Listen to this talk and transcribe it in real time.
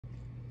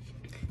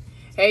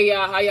Hey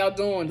y'all, how y'all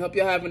doing? Hope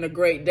you're having a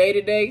great day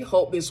today.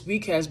 Hope this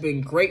week has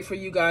been great for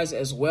you guys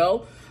as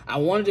well. I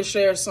wanted to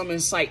share some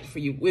insight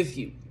with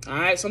you. All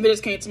right, something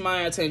just came to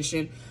my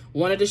attention.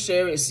 Wanted to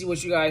share it and see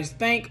what you guys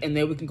think, and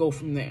then we can go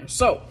from there.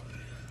 So,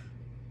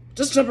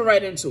 just jumping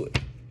right into it.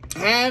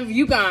 Have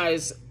you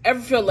guys ever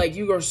felt like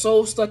you are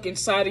so stuck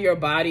inside of your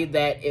body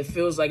that it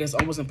feels like it's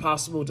almost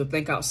impossible to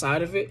think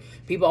outside of it?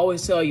 People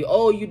always tell you,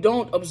 oh, you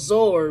don't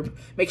absorb.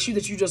 Make sure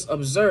that you just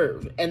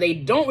observe. And they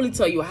don't really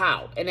tell you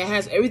how. And it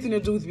has everything to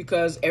do with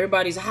because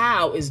everybody's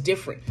how is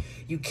different.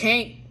 You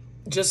can't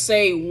just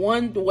say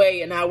one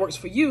way and how it works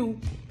for you,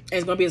 and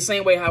it's going to be the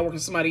same way how it works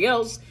for somebody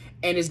else,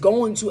 and it's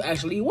going to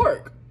actually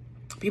work.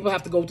 People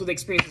have to go through the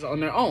experiences on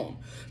their own.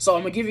 So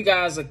I'm going to give you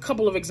guys a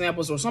couple of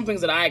examples or some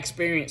things that I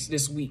experienced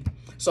this week.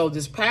 So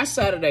this past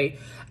Saturday,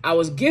 I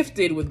was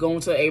gifted with going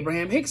to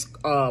Abraham Hicks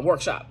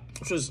workshop,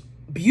 which was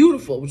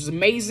beautiful, which was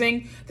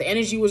amazing. The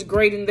energy was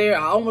great in there.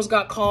 I almost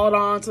got called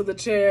on to the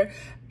chair,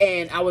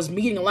 and I was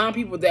meeting a lot of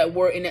people that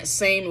were in that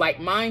same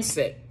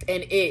mindset,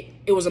 and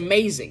it was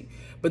amazing.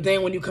 But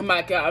then when you come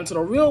back out into the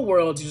real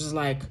world, you're just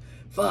like,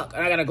 fuck,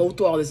 I got to go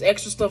through all this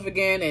extra stuff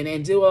again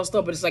and do all that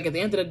stuff. But it's like at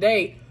the end of the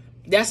day,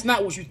 that's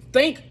not what you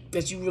think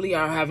that you really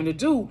are having to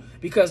do,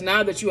 because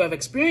now that you have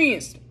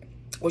experienced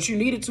what you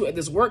needed to at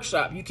this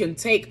workshop, you can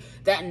take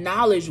that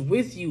knowledge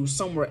with you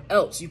somewhere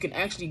else. You can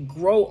actually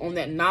grow on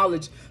that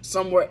knowledge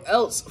somewhere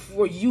else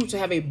for you to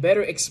have a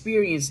better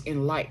experience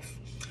in life.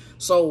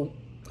 So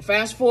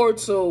fast forward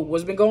to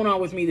what's been going on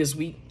with me this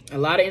week. A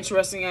lot of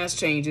interesting ass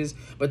changes,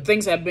 but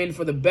things have been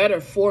for the better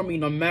for me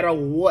no matter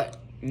what.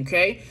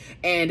 Okay.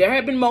 And there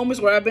have been moments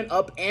where I've been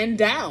up and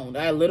down.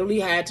 I literally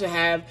had to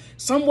have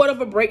somewhat of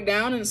a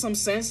breakdown in some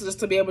sense just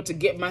to be able to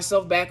get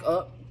myself back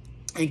up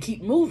and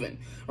keep moving,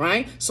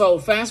 right? So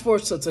fast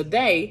forward to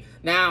today.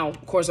 Now,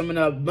 of course, I'm in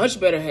a much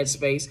better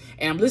headspace,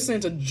 and I'm listening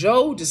to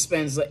Joe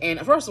Dispenza. And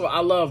first of all, I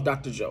love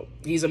Dr. Joe.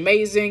 He's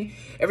amazing.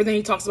 Everything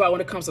he talks about when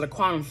it comes to the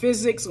quantum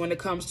physics, when it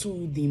comes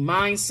to the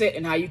mindset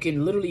and how you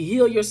can literally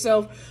heal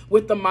yourself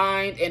with the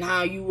mind, and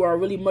how you are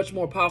really much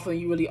more powerful than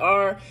you really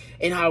are,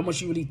 and how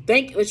much you really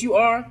think that you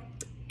are.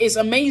 It's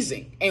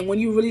amazing. And when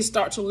you really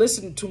start to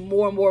listen to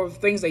more and more of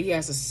things that he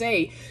has to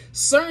say,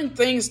 certain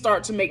things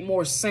start to make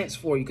more sense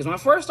for you. Because when I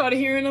first started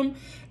hearing them,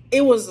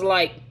 it was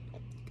like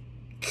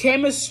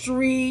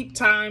chemistry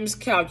times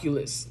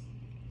calculus,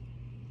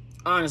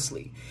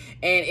 honestly.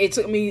 And it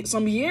took me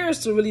some years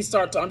to really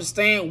start to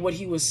understand what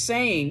he was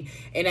saying,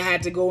 and I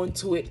had to go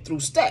into it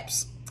through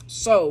steps.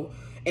 So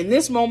in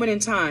this moment in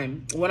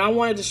time, what I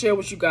wanted to share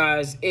with you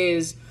guys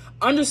is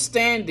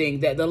understanding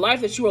that the life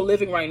that you are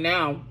living right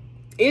now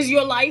is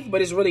your life,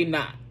 but it's really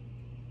not.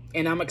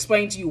 And I'm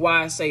explaining to you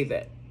why I say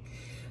that.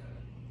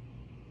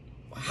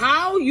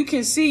 How you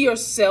can see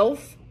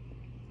yourself,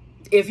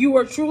 if you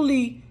were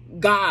truly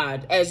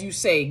God, as you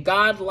say,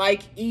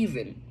 God-like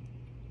even.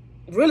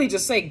 Really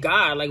just say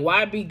God. Like,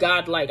 why be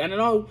God-like? I don't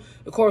know,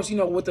 of course, you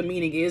know what the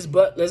meaning is,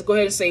 but let's go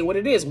ahead and say what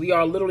it is. We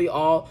are literally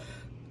all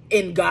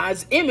in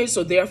God's image,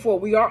 so therefore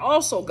we are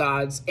also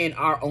gods in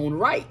our own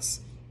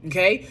rights.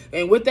 Okay.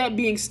 And with that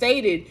being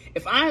stated,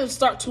 if I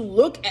start to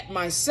look at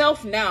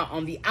myself now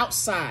on the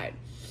outside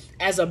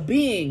as a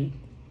being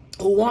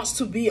who wants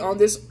to be on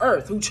this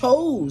earth, who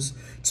chose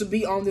to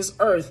be on this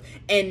earth,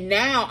 and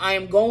now I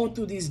am going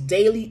through these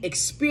daily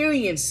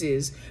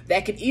experiences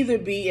that can either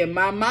be in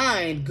my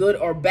mind good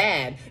or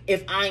bad,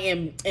 if I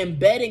am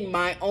embedding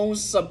my own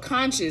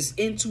subconscious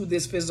into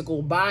this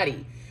physical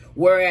body.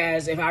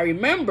 Whereas if I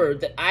remember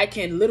that I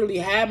can literally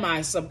have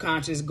my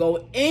subconscious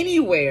go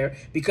anywhere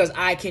because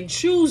I can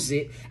choose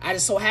it, I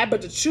just so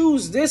happen to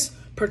choose this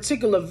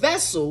particular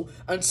vessel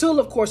until,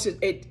 of course,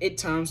 it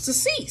turns to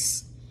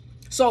cease.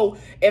 So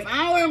if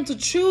I am to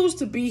choose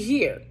to be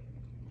here,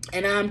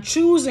 and I'm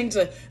choosing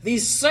to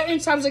these certain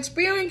types of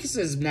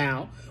experiences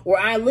now, where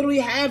I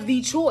literally have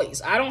the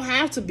choice. I don't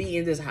have to be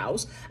in this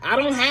house. I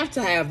don't have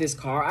to have this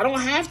car. I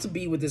don't have to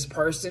be with this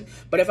person.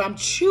 But if I'm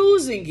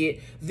choosing it,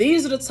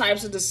 these are the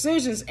types of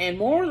decisions and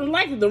more than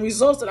likely the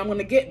results that I'm going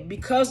to get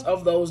because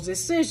of those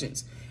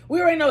decisions. We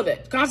already know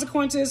that.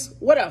 Consequences,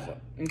 whatever.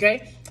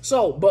 Okay?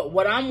 So, but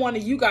what I'm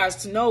wanting you guys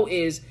to know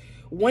is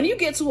when you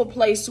get to a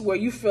place where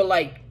you feel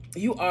like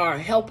you are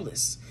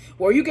helpless,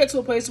 where you get to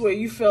a place where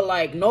you feel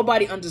like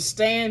nobody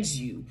understands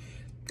you,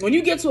 when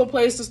you get to a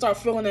place to start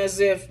feeling as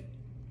if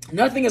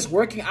nothing is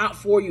working out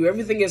for you,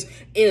 everything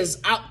is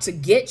out to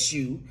get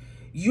you,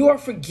 you're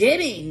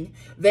forgetting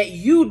that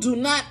you do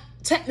not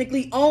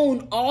technically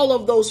own all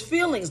of those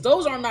feelings.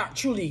 Those are not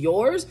truly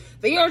yours.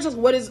 They are just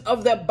what is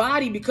of that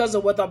body because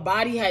of what the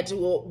body had to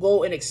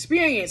go and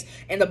experience.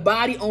 And the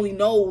body only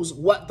knows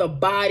what the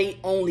body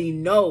only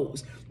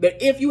knows.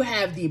 But if you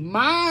have the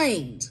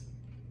mind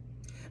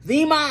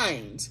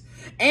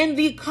and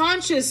the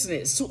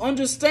consciousness to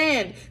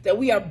understand that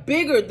we are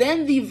bigger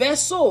than the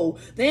vessel,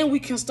 then we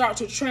can start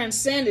to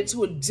transcend it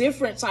to a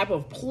different type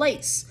of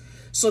place.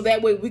 So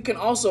that way we can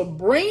also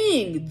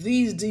bring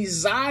these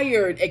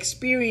desired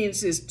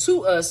experiences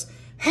to us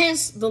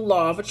Hence the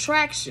law of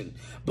attraction.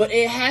 But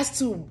it has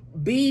to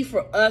be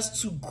for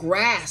us to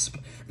grasp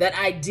that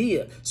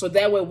idea so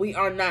that way we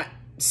are not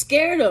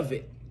scared of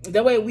it.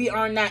 That way we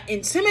are not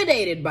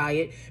intimidated by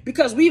it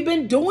because we've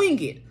been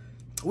doing it.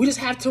 We just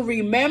have to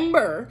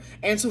remember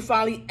and to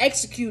finally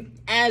execute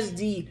as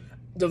the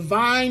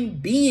divine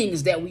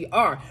beings that we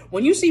are.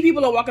 When you see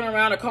people are walking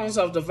around and calling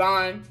themselves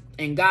divine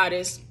and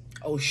goddess,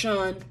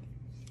 Oshun,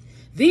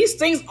 these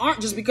things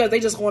aren't just because they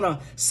just want to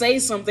say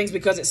some things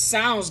because it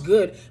sounds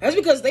good. That's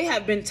because they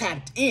have been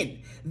tapped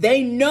in.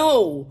 They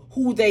know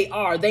who they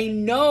are. They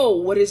know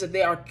what it is that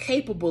they are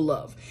capable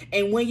of.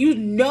 And when you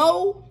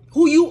know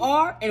who you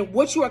are and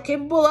what you are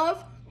capable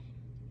of,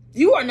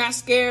 you are not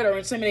scared or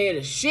intimidated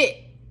of shit.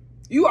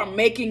 You are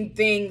making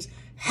things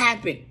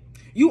happen.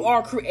 You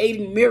are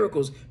creating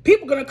miracles.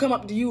 People are going to come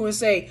up to you and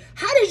say,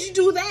 how did you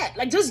do that?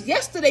 Like just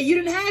yesterday, you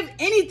didn't have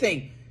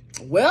anything.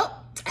 Well,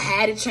 I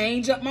had to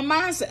change up my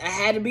mindset. I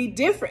had to be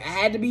different. I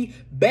had to be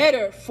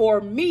better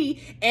for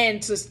me.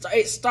 And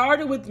it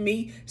started with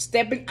me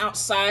stepping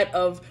outside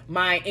of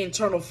my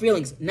internal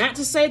feelings. Not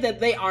to say that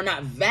they are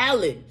not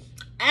valid.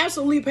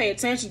 Absolutely pay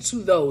attention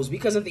to those,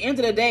 because at the end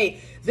of the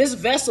day, this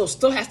vessel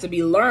still has to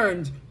be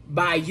learned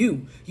by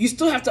you. You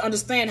still have to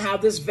understand how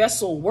this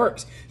vessel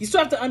works. You still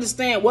have to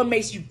understand what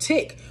makes you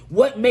tick,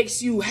 what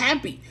makes you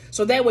happy.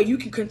 So that way you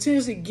can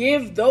continuously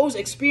give those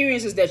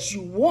experiences that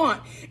you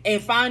want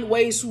and find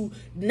ways to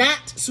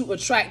not to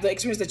attract the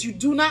experience that you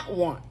do not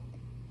want.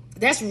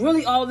 That's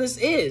really all this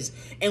is.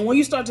 And when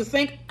you start to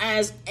think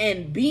as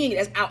and being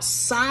as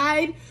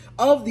outside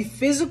of the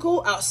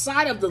physical,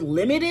 outside of the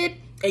limited,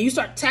 and you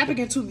start tapping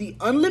into the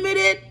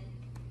unlimited,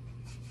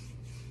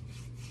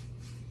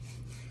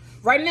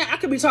 right now, I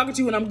could be talking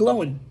to you and I'm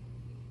glowing.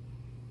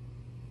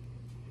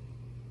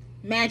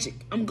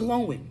 Magic. I'm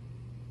glowing.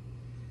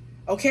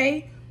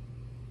 Okay?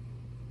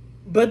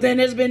 But then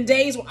there's been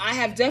days where I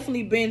have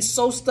definitely been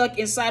so stuck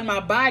inside my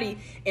body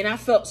and I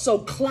felt so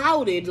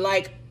clouded,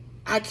 like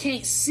I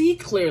can't see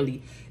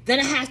clearly. Then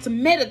I have to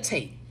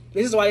meditate.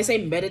 This is why they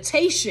say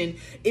meditation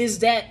is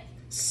that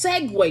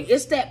segue.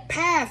 It's that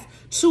path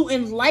to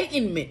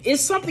enlightenment.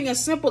 It's something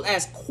as simple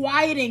as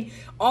quieting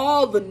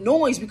all the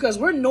noise, because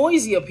we're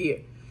noisy up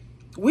here.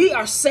 We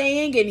are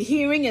saying and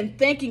hearing and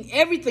thinking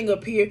everything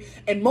up here,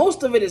 and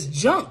most of it is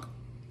junk.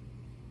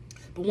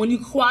 But when you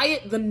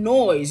quiet the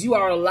noise, you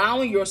are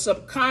allowing your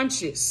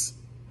subconscious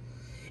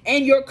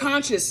and your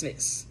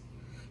consciousness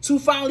to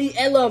finally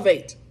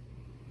elevate.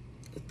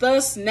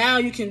 Thus, now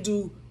you can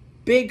do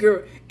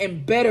bigger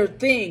and better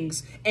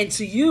things. And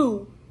to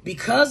you,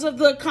 because of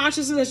the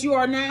consciousness that you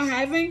are now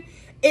having,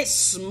 it's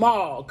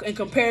small in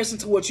comparison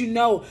to what you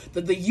know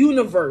that the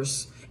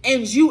universe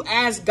and you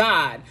as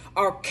God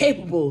are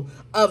capable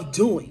of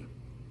doing.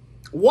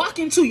 Walk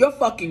into your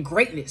fucking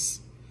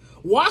greatness.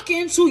 Walk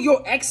into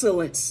your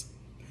excellence.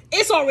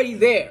 It's already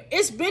there.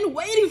 It's been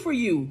waiting for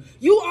you.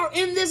 You are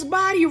in this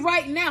body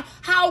right now.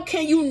 How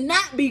can you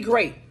not be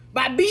great?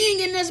 By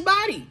being in this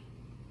body.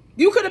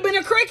 You could have been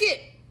a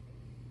cricket.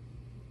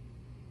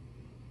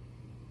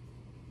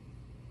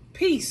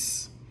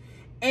 Peace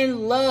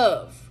and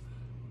love.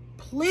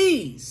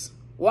 Please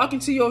walk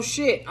into your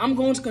shit. I'm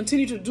going to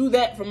continue to do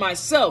that for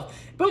myself.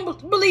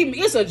 But believe me,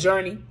 it's a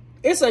journey.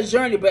 It's a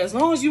journey. But as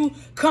long as you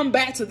come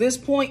back to this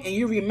point and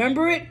you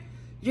remember it,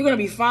 you're going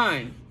to be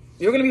fine.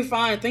 You're going to be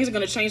fine. Things are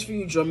going to change for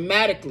you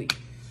dramatically.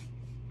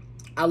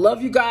 I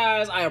love you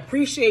guys. I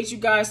appreciate you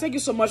guys. Thank you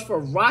so much for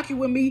rocking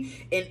with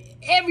me in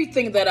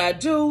everything that I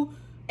do.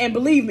 And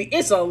believe me,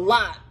 it's a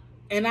lot.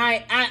 And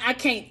I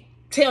can't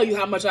tell you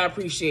how much I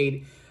appreciate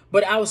it.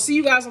 But I will see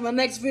you guys on the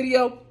next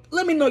video.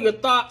 Let me know your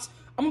thoughts.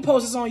 I'm going to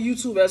post this on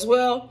YouTube as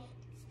well.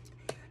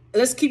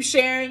 Let's keep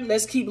sharing.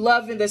 Let's keep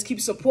loving. Let's keep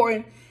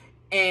supporting.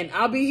 And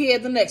I'll be here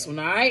at the next one,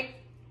 all right?